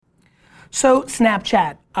So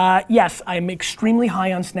Snapchat, yes, I'm extremely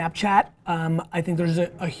high on Snapchat. I think there's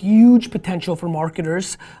a huge potential for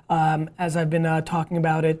marketers, as I've been talking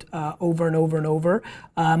about it over and over and over.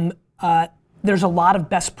 There's a lot of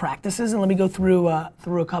best practices, and let me go through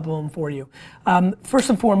a couple of them for you. First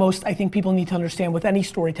and foremost, I think people need to understand with any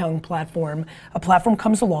storytelling platform, a platform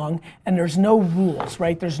comes along and there's no rules,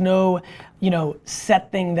 right? There's no,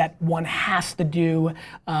 set thing that one has to do.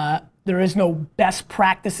 There is no best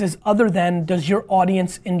practices other than does your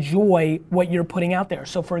audience enjoy what you're putting out there?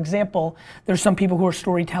 So for example, there's some people who are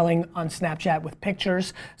storytelling on Snapchat with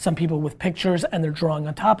pictures, some people with pictures and they're drawing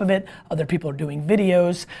on top of it, other people are doing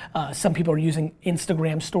videos, some people are using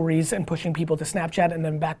Instagram stories and pushing people to Snapchat and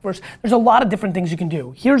then backwards. There's a lot of different things you can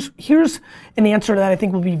do. Here's an answer that I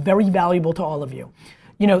think will be very valuable to all of you.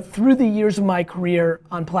 Through the years of my career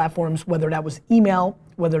on platforms, whether that was email,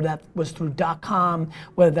 whether that was through .com,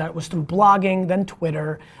 whether that was through blogging, then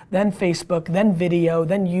Twitter, then Facebook, then video,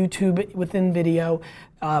 then YouTube within video,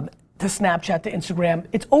 to Snapchat, to Instagram,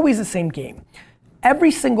 it's always the same game.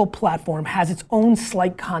 Every single platform has its own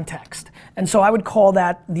slight context. And so I would call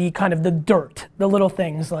that the kind of the dirt, the little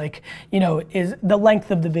things like, is the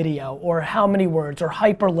length of the video or how many words or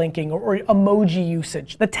hyperlinking or emoji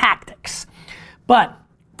usage, the tactics. But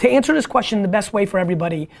to answer this question the best way for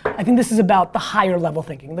everybody, I think this is about the higher level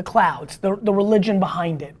thinking, the clouds, the religion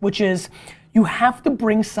behind it, which is you have to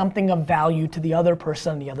bring something of value to the other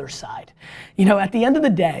person on the other side. At the end of the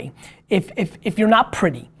day, if you're not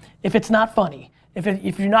pretty, if it's not funny, if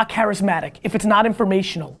you're not charismatic, if it's not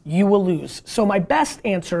informational, you will lose. So my best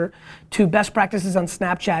answer to best practices on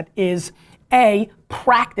Snapchat is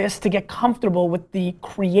practice to get comfortable with the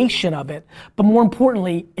creation of it, but more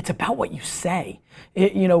importantly, it's about what you say.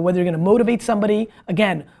 Whether you're gonna motivate somebody,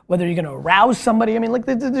 again, whether you're gonna arouse somebody,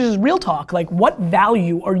 this is real talk, what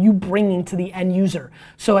value are you bringing to the end user?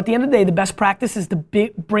 So at the end of the day, the best practice is to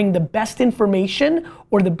bring the best information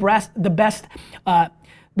or the best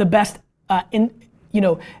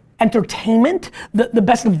entertainment, the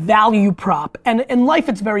best value prop. And in life,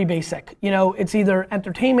 it's very basic. It's either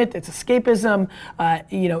entertainment, it's escapism,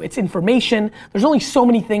 it's information. There's only so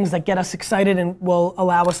many things that get us excited and will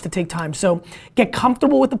allow us to take time. So get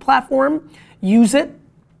comfortable with the platform, use it.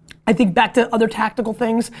 I think back to other tactical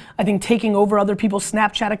things, I think taking over other people's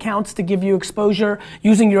Snapchat accounts to give you exposure,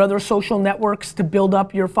 using your other social networks to build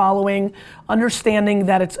up your following, understanding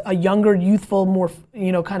that it's a younger, youthful, more,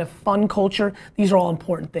 kind of fun culture. These are all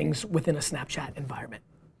important things within a Snapchat environment.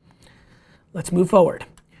 Let's move forward.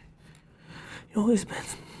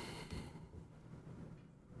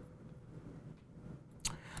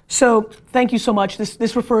 So thank you so much.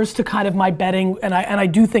 This refers to kind of my betting, and I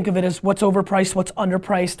do think of it as what's overpriced, what's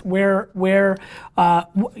underpriced.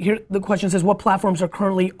 Here the question says, what platforms are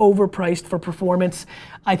currently overpriced for performance?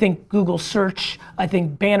 I think Google search, I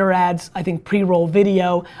think banner ads, I think pre-roll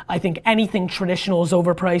video, I think anything traditional is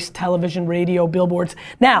overpriced, television, radio, billboards.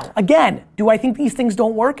 Now, again, do I think these things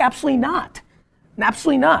don't work? Absolutely not.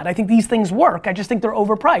 Absolutely not. I think these things work. I just think they're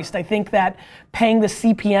overpriced. I think that paying the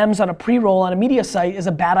CPMs on a pre-roll on a media site is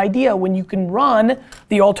a bad idea when you can run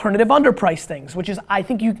the alternative underpriced things, which is I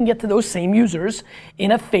think you can get to those same users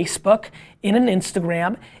in a Facebook, in an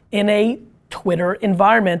Instagram, in a Twitter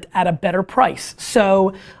environment at a better price.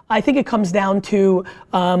 So I think it comes down to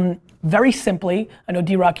very simply, I know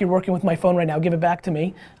D-Rock, you're working with my phone right now, give it back to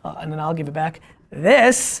me, and then I'll give it back.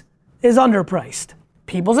 This is underpriced.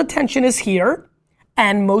 People's attention is here.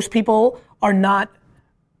 And most people are not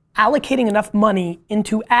allocating enough money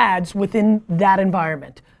into ads within that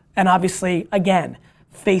environment. And obviously, again,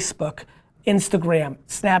 Facebook, Instagram,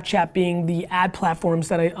 Snapchat being the ad platforms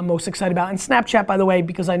that I'm most excited about. And Snapchat, by the way,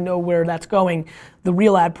 because I know where that's going, the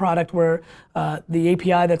real ad product where the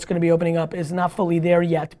API that's gonna be opening up is not fully there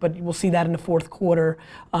yet, but we'll see that in the fourth quarter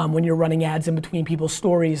when you're running ads in between people's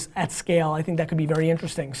stories at scale. I think that could be very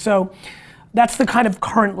interesting. So. That's the kind of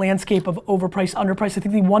current landscape of overpriced, underpriced. I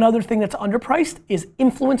think the one other thing that's underpriced is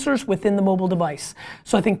influencers within the mobile device.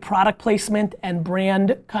 So I think product placement and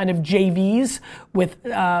brand kind of JVs with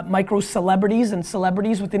micro celebrities and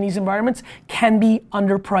celebrities within these environments can be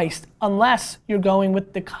underpriced unless you're going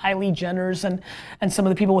with the Kylie Jenners and some of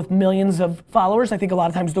the people with millions of followers. I think a lot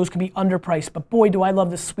of times those can be underpriced, but boy, do I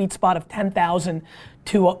love the sweet spot of 10,000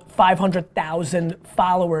 to 500,000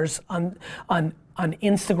 followers on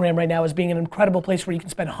Instagram right now as being an incredible place where you can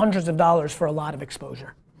spend hundreds of dollars for a lot of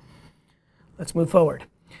exposure. Let's move forward.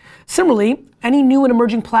 Similarly, any new and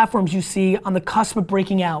emerging platforms you see on the cusp of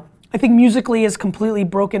breaking out. I think Musical.ly is completely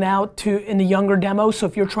broken out in the younger demo, so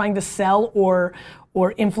if you're trying to sell or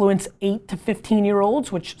influence 8 to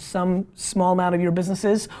 15-year-olds, which some small amount of your business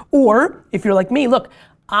is, or if you're like me, look,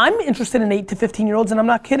 I'm interested in 8 to 15-year-olds, and I'm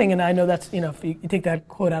not kidding, and I know that's, if you take that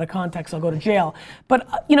quote out of context, I'll go to jail. But,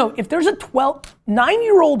 if there's a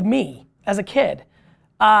 9-year-old me as a kid,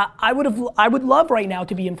 I would love right now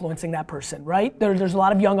to be influencing that person, right? There's a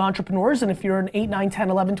lot of young entrepreneurs, and if you're an 8, 9, 10,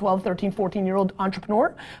 11, 12, 13, 14-year-old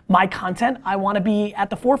entrepreneur, my content, I want to be at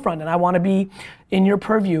the forefront, and I want to be in your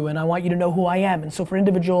purview, and I want you to know who I am. And so for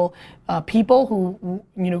individual people who,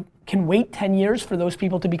 can wait 10 years for those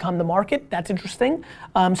people to become the market, that's interesting.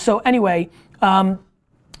 So anyway,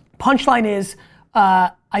 punchline is,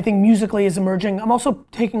 I think Musical.ly is emerging. I'm also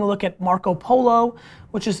taking a look at Marco Polo,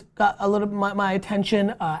 which has got a little bit of my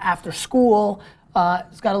attention. After School,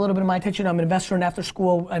 it's got a little bit of my attention. I'm an investor in After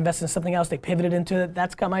School. I invested in something else. They pivoted into it.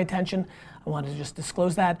 That's got my attention. I wanted to just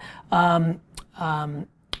disclose that.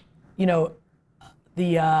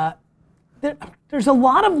 There's a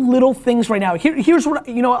lot of little things right now. Here's what,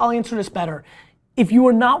 I'll answer this better. If you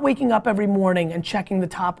are not waking up every morning and checking the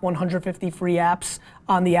top 150 free apps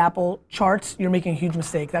on the Apple charts, you're making a huge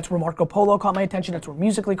mistake. That's where Marco Polo caught my attention. That's where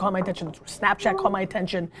Musical.ly caught my attention. That's where Snapchat caught my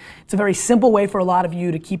attention. It's a very simple way for a lot of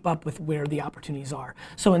you to keep up with where the opportunities are.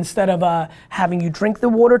 So instead of having you drink the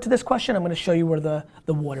water to this question, I'm going to show you where the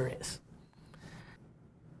water is.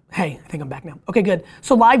 Hey, I think I'm back now. Okay, good.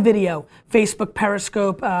 So live video, Facebook,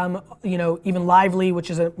 Periscope, even Lively, which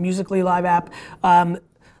is a Musical.ly live app.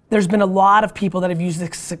 There's been a lot of people that have used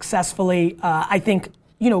it successfully. I think,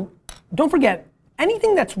 don't forget,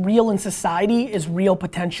 anything that's real in society is real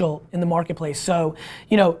potential in the marketplace. So,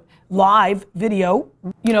 live video,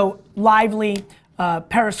 Lively,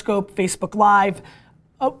 Periscope, Facebook Live.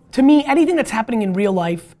 To me, anything that's happening in real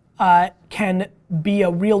life can be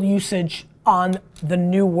a real usage on the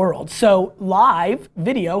new world. So live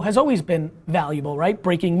video has always been valuable, right?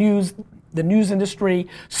 Breaking news, the news industry,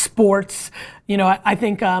 sports, I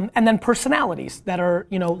think, and then personalities that are,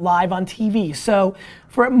 live on TV. So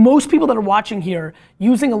for most people that are watching here,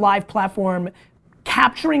 using a live platform,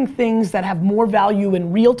 capturing things that have more value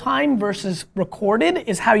in real time versus recorded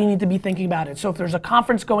is how you need to be thinking about it. So if there's a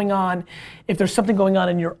conference going on, if there's something going on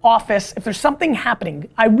in your office, if there's something happening,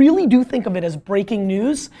 I really do think of it as breaking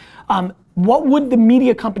news. What would the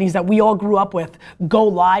media companies that we all grew up with go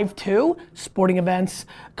live to? Sporting events,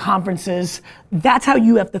 conferences. That's how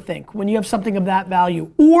you have to think when you have something of that value.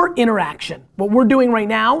 Or interaction. What we're doing right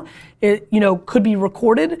now, could be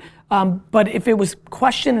recorded, but if it was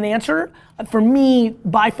question and answer, for me,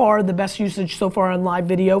 by far the best usage so far on live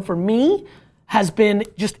video for me has been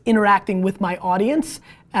just interacting with my audience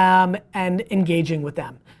and engaging with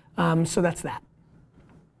them. So that's that.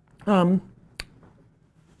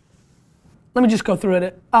 Let me just go through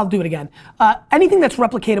it. I'll do it again. Anything that's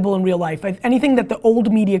replicatable in real life, anything that the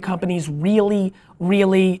old media companies really,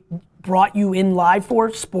 really brought you in live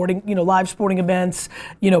for, sporting, live sporting events,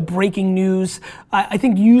 breaking news. I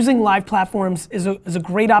think using live platforms is a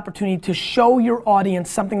great opportunity to show your audience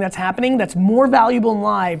something that's happening that's more valuable in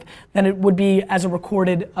live than it would be as a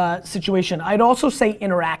recorded situation. I'd also say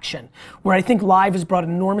interaction, where I think live has brought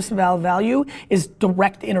enormous value is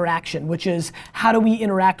direct interaction, which is how do we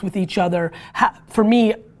interact with each other? For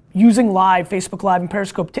me, using live, Facebook Live and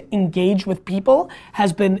Periscope to engage with people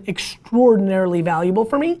has been extraordinarily valuable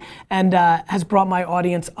for me and has brought my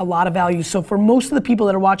audience a lot of value. So for most of the people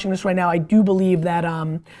that are watching this right now, I do believe that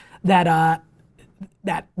that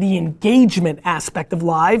the engagement aspect of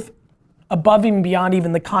live, above and beyond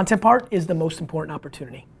even the content part, is the most important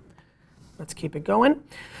opportunity. Let's keep it going.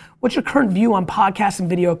 What's your current view on podcasts and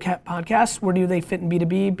video podcasts? Where do they fit in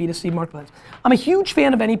B2B, B2C marketplace? I'm a huge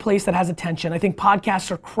fan of any place that has attention. I think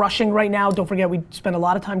podcasts are crushing right now. Don't forget, we spend a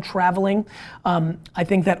lot of time traveling. I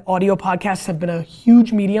think that audio podcasts have been a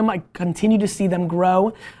huge medium. I continue to see them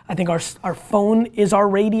grow. I think our phone is our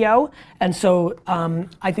radio. And so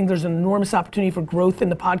I think there's an enormous opportunity for growth in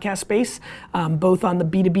the podcast space, both on the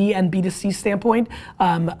B2B and B2C standpoint.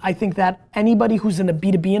 I think that anybody who's in a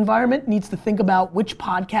B2B environment needs to think about which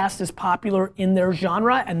podcast is popular in their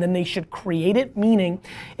genre, and then they should create it. Meaning,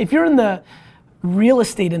 if you're in the real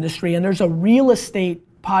estate industry and there's a real estate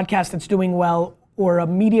podcast that's doing well, or a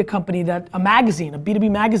media company a magazine, a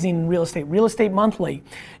B2B magazine in Real Estate Monthly,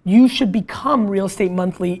 you should become Real Estate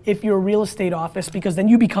Monthly if you're a real estate office, because then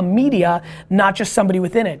you become media, not just somebody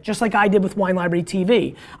within it. Just like I did with Wine Library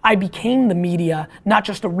TV. I became the media, not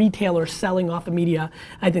just a retailer selling off the media.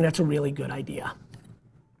 I think that's a really good idea.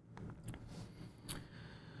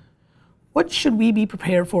 What should we be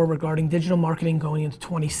prepared for regarding digital marketing going into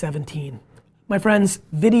 2017? My friends,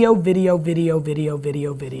 video, video, video, video,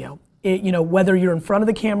 video, video. whether you're in front of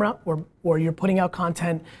the camera or you're putting out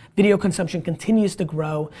content, video consumption continues to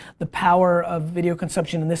grow. The power of video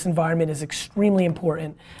consumption in this environment is extremely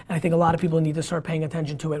important, and I think a lot of people need to start paying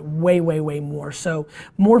attention to it way, way, way more. So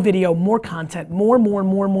more video, more content, more,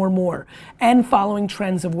 and following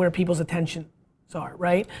trends of where people's attentions are,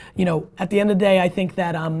 right? At the end of the day, I think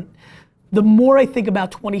that the more I think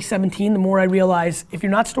about 2017, the more I realize if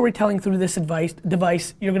you're not storytelling through this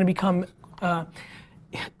device, you're going to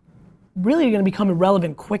become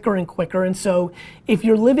irrelevant quicker and quicker. And so if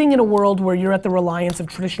you're living in a world where you're at the reliance of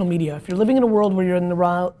traditional media, if you're living in a world where you're in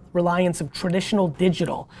the reliance of traditional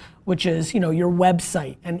digital, which is your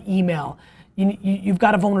website and email, you've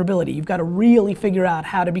got a vulnerability. You've got to really figure out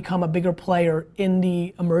how to become a bigger player in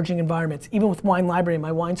the emerging environments. Even with Wine Library,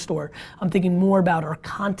 my wine store, I'm thinking more about our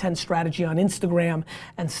content strategy on Instagram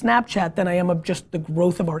and Snapchat than I am of just the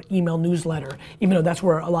growth of our email newsletter, even though that's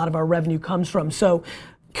where a lot of our revenue comes from. So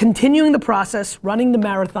continuing the process, running the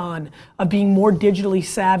marathon of being more digitally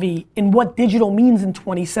savvy in what digital means in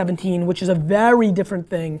 2017, which is a very different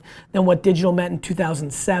thing than what digital meant in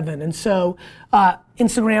 2007. And so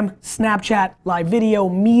Instagram, Snapchat, live video,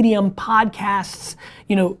 Medium, podcasts,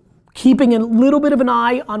 keeping a little bit of an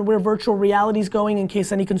eye on where virtual reality is going in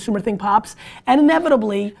case any consumer thing pops, and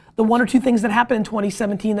inevitably the one or two things that happen in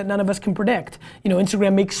 2017 that none of us can predict.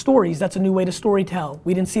 Instagram makes stories. That's a new way to storytell.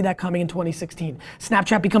 We didn't see that coming in 2016.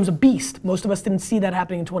 Snapchat becomes a beast. Most of us didn't see that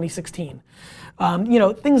happening in 2016.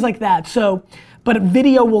 Things like that. So, but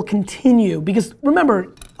video will continue because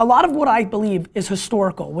remember, a lot of what I believe is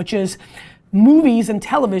historical, which is movies and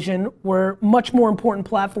television were much more important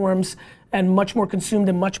platforms and much more consumed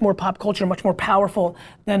and much more pop culture, much more powerful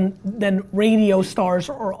than radio stars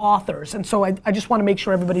or authors. And so I just want to make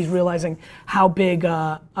sure everybody's realizing how big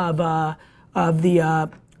of the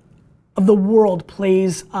world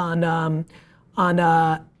plays on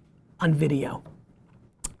video.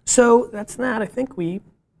 So that's that. I think we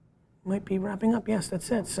might be wrapping up. Yes, that's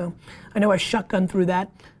it. So I know I shotgun through that.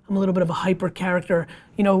 I'm a little bit of a hyper character.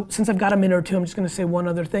 Since I've got a minute or two, I'm just going to say one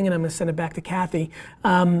other thing, and I'm going to send it back to Kathy.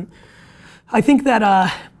 I think that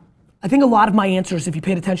a lot of my answers, if you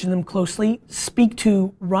paid attention to them closely, speak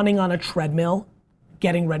to running on a treadmill,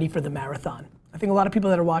 getting ready for the marathon. I think a lot of people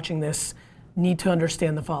that are watching this need to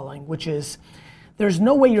understand the following, which is there's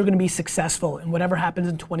no way you're going to be successful in whatever happens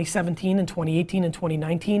in 2017 and 2018 and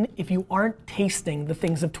 2019 if you aren't tasting the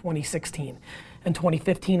things of 2016 and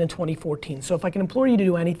 2015 and 2014. So if I can implore you to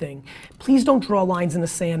do anything, please don't draw lines in the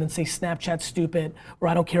sand and say Snapchat's stupid or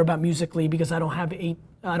I don't care about Musical.ly because I don't have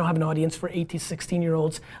an audience for 8 to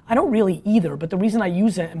 16-year-olds. I don't really either, but the reason I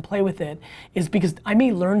use it and play with it is because I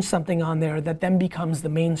may learn something on there that then becomes the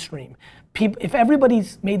mainstream. If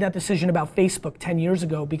everybody's made that decision about Facebook 10 years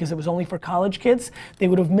ago because it was only for college kids, they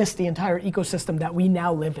would have missed the entire ecosystem that we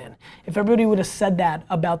now live in. If everybody would have said that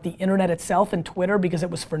about the internet itself and Twitter because it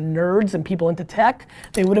was for nerds and people into tech,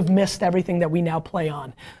 they would have missed everything that we now play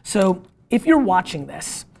on. So if you're watching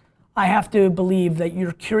this, I have to believe that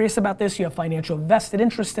you're curious about this, you have financial vested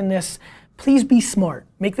interest in this. Please be smart.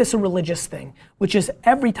 Make this a religious thing, which is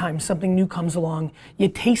every time something new comes along, you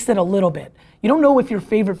taste it a little bit. You don't know if your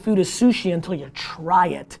favorite food is sushi until you try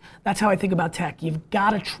it. That's how I think about tech. You've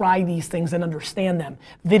got to try these things and understand them.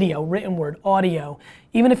 Video, written word, audio.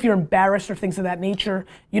 Even if you're embarrassed or things of that nature,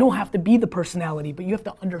 you don't have to be the personality, but you have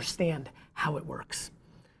to understand how it works.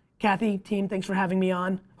 Kathy, team, thanks for having me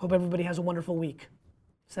on. Hope everybody has a wonderful week.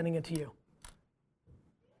 Sending it to you.